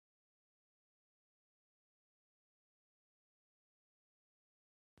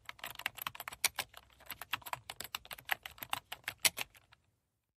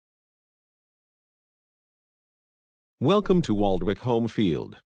Welcome to Waldwick Home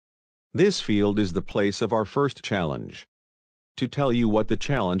Field. This field is the place of our first challenge. To tell you what the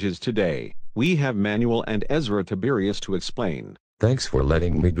challenge is today, we have Manuel and Ezra Tiberius to explain. Thanks for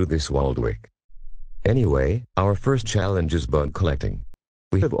letting me do this, Waldwick. Anyway, our first challenge is bug collecting.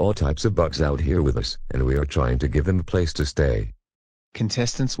 We have all types of bugs out here with us, and we are trying to give them a place to stay.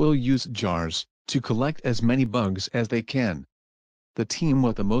 Contestants will use jars to collect as many bugs as they can. The team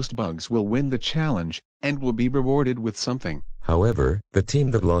with the most bugs will win the challenge, and will be rewarded with something. However, the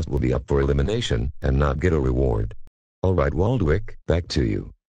team that lost will be up for elimination, and not get a reward. Alright, Waldwick, back to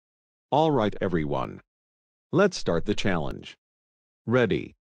you. Alright everyone. Let's start the challenge.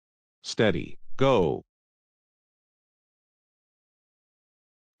 Ready. Steady, go.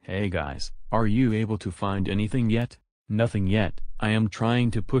 Hey guys, are you able to find anything yet? Nothing yet. I am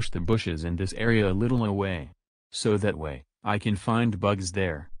trying to push the bushes in this area a little away. So that way, I can find bugs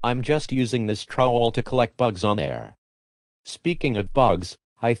there. I'm just using this trowel to collect bugs on air. Speaking of bugs,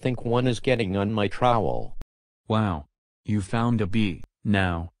 I think one is getting on my trowel. Wow. You found a bee.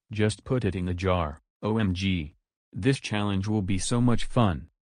 Now, just put it in a jar. OMG. This challenge will be so much fun.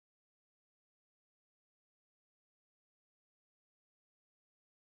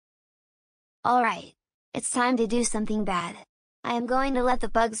 Alright. It's time to do something bad. I am going to let the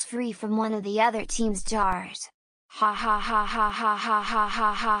bugs free from one of the other team's jars. Ha ha ha ha ha ha ha ha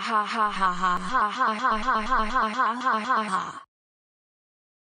ha ha ha ha ha ha ha ha ha ha ha.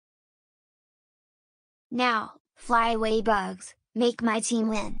 Now, fly away bugs, make my team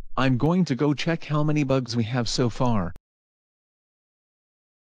win. I'm going to go check how many bugs we have so far.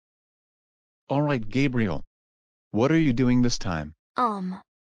 Alright, Gabriel. What are you doing this time?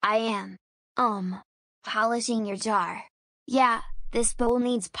 I am, polishing your jar. Yeah, this bowl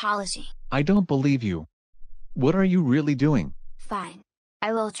needs polishing. I don't believe you. What are you really doing? Fine.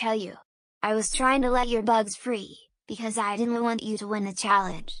 I will tell you. I was trying to let your bugs free, because I didn't want you to win the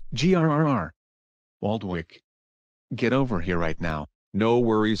challenge. GRRR. Waldwick. Get over here right now. No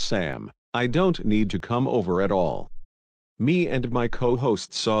worries, Sam. I don't need to come over at all. Me and my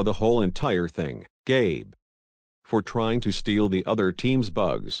co-host saw the whole entire thing. Gabe. For trying to steal the other team's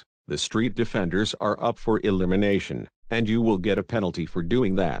bugs, the street defenders are up for elimination, and you will get a penalty for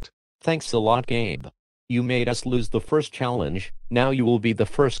doing that. Thanks a lot, Gabe. You made us lose the first challenge, now you will be the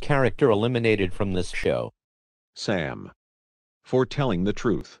first character eliminated from this show. Sam. For telling the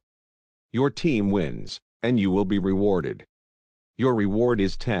truth. Your team wins, and you will be rewarded. Your reward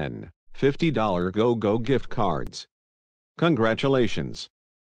is 10 $50 Go-Go gift cards. Congratulations.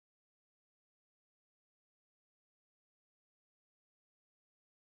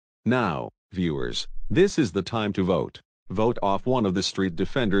 Now, viewers, this is the time to vote. Vote off one of the street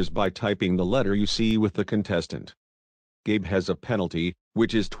defenders by typing the letter you see with the contestant. Gabe has a penalty,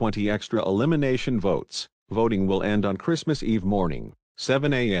 which is 20 extra elimination votes. Voting will end on Christmas Eve morning,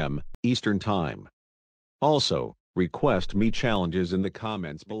 7 a.m. Eastern Time. Also, request me challenges in the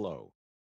comments below.